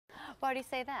Why do you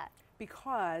say that?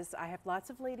 Because I have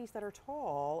lots of ladies that are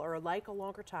tall or like a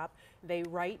longer top. They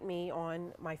write me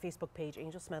on my Facebook page,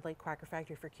 Angel Smedley, Quacker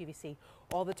Factory for QVC,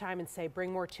 all the time and say,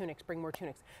 bring more tunics, bring more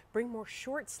tunics. Bring more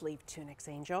short sleeve tunics,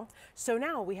 Angel. So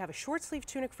now we have a short sleeve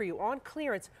tunic for you on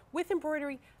clearance with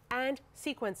embroidery and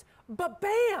sequins. But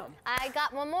bam! I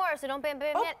got one more, so don't bam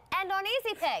bam yet. And on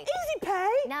Easy Pay. Easy Pay?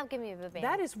 Now give me a bam.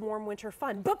 That is warm winter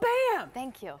fun. But bam!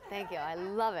 Thank you, I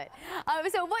love it.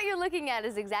 So what you're looking at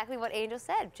is exactly what Angel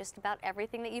said, just about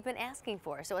everything that you've been asking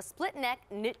for. So a split neck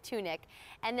knit tunic,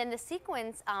 and then the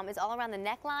sequins is all around the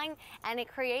neckline, and it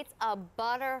creates a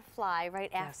butterfly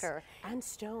right after. And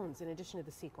stones in addition to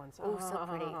the sequins. Oh, so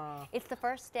pretty. It's the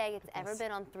first day it's ever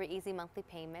been on 3 easy monthly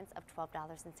payments of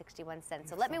 $12.61.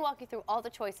 So let me walk you through all the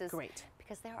choices. Great.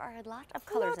 Because there are a lot of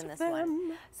colors in this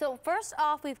one. So first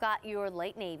off, we've got your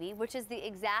light navy, which is the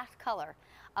exact color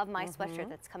of my sweatshirt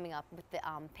that's coming up with the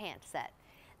pant set.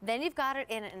 Then you've got it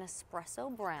in an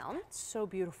espresso brown. It's so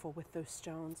beautiful with those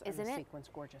stones and the sequins.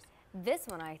 Gorgeous. This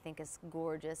one I think is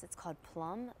gorgeous. It's called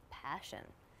Plum Passion.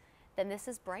 Then this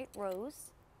is bright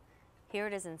rose. Here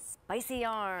it is in spicy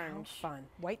orange. How fun.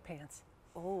 White pants.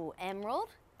 Oh, emerald.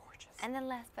 Gorgeous. And then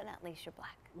last but not least, your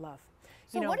black. Love.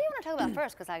 So what do you want to talk about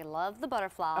first? Because I love the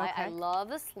butterfly, I love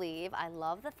the sleeve, I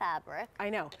love the fabric. I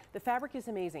know. The fabric is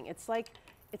amazing. It's like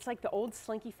the old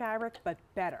slinky fabric, but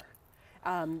better.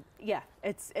 Yeah,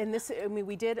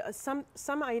 we did some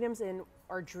items in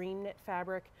our dream knit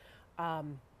fabric.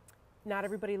 Not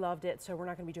everybody loved it, so we're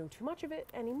not going to be doing too much of it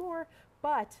anymore,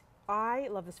 but I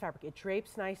love this fabric. It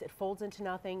drapes nice, it folds into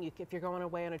nothing if you're going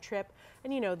away on a trip.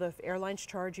 And you know, the airlines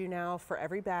charge you now for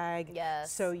every bag.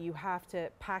 Yes. So you have to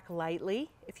pack lightly,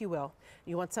 if you will.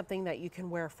 You want something that you can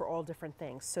wear for all different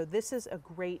things. So this is a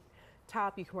great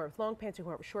top. You can wear it with long pants, you can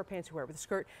wear it with short pants, you can wear it with a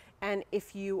skirt. And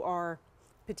if you are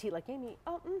petite like Amy,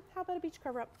 how about a beach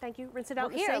cover up? Thank you. Rinse it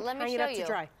out in the sink, let me hang it show up to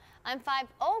dry. I'm 5,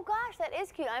 oh gosh, that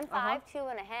is cute. I'm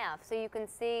 5'2.5", so you can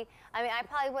see, I mean, I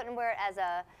probably wouldn't wear it as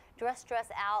a dress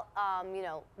out, you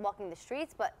know, walking the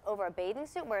streets, but over a bathing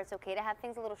suit where it's okay to have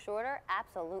things a little shorter,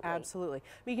 absolutely. Absolutely.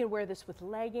 You can wear this with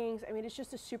leggings. I mean, it's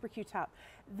just a super cute top.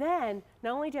 Then,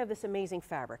 not only do you have this amazing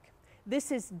fabric,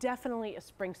 this is definitely a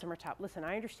spring summer top. Listen,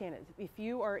 I understand it. If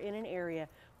you are in an area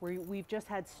where we've just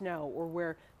had snow or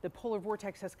where the polar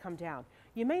vortex has come down,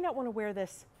 you may not want to wear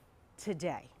this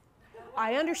today.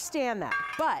 I understand that,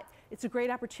 but it's a great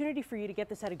opportunity for you to get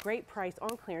this at a great price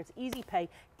on clearance, easy pay,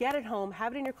 get it home,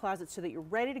 have it in your closet so that you're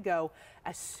ready to go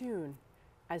as soon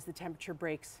as the temperature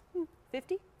breaks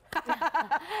 50?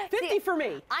 50 for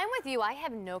me. I'm with you. I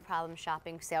have no problem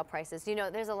shopping sale prices. You know,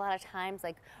 there's a lot of times,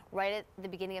 like right at the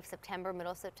beginning of September,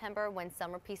 middle of September, when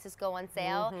summer pieces go on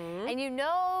sale, and you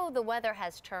know the weather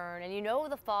has turned, and you know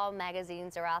the fall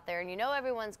magazines are out there, and you know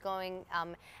everyone's going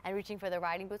and reaching for their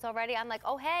riding boots already. I'm like,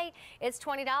 oh hey, it's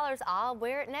 $20. I'll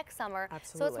wear it next summer.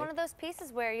 Absolutely. So it's one of those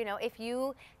pieces where, you know, if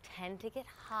you tend to get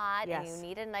hot and you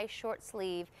need a nice short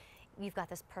sleeve, you've got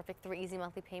this perfect 3 easy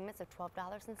monthly payments of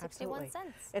 $12.61.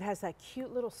 It has that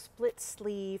cute little split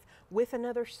sleeve with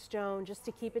another stone just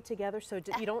to keep it together so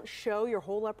you don't show your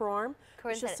whole upper arm.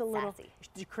 Corinne said it's sassy.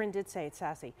 Corinne did say it's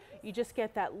sassy. You just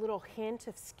get that little hint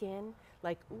of skin,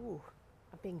 like, ooh,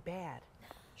 I'm being bad.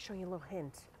 Showing you a little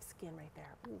hint of skin right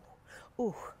there. Ooh,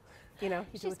 ooh. You know,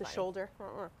 you do it with the shoulder.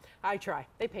 I try.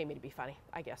 They pay me to be funny,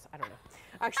 I guess. I don't know.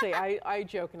 Actually, I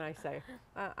joke and I say,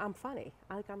 I'm funny.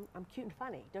 I'm cute and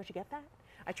funny. Don't you get that?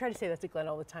 I try to say that to Glenn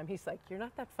all the time. He's like, you're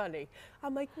not that funny.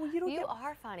 I'm like, well, you don't get... You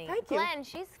are funny. Thank you. Glenn,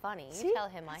 she's funny. See? You tell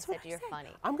him I said you're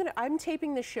funny. I'm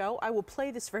taping the show. I will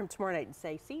play this for him tomorrow night and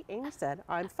say, see, Amy said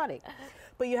I'm funny.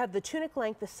 But you have the tunic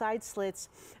length, the side slits,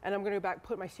 and I'm going to go back,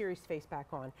 put my serious face back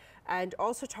on, and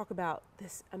also talk about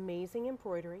this amazing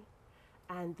embroidery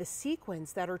and the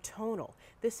sequins that are tonal.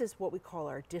 This is what we call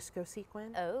our disco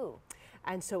sequin. Oh.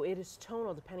 And so it is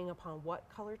tonal depending upon what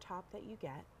color top that you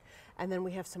get. And then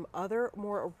we have some other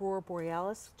more Aurora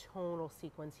Borealis tonal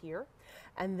sequins here.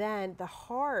 And then the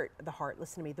heart,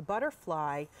 listen to me, the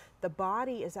butterfly, the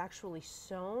body is actually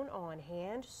sewn on,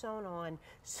 hand sewn on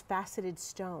faceted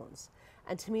stones.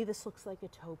 And to me, this looks like a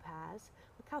topaz.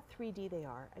 Look how 3D they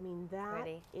are. I mean, that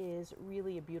is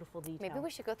really a beautiful detail. Maybe we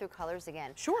should go through colors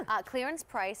again. Sure. Clearance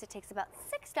price, it takes about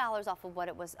 $6 off of what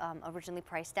it was originally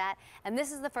priced at. And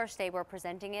this is the first day we're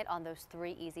presenting it on those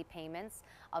 3 easy payments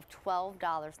of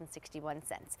 $12.61.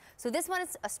 So this one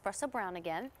is espresso brown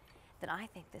again. Then I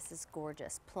think this is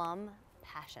gorgeous. Plum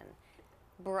Passion.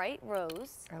 Bright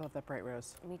rose. I love that bright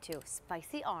rose. Me too.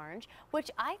 Spicy orange,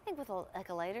 which I think with like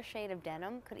a lighter shade of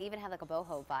denim could even have like a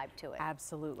boho vibe to it.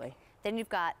 Absolutely. Then you've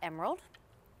got emerald,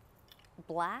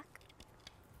 black,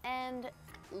 and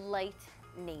light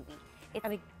navy.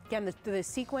 Again, the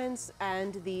sequins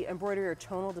and the embroidery are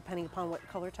tonal depending upon what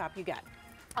color top you get.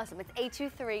 Awesome. It's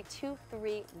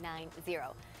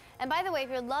 823-2390. And by the way, if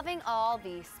you're loving all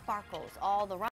the sparkles, all the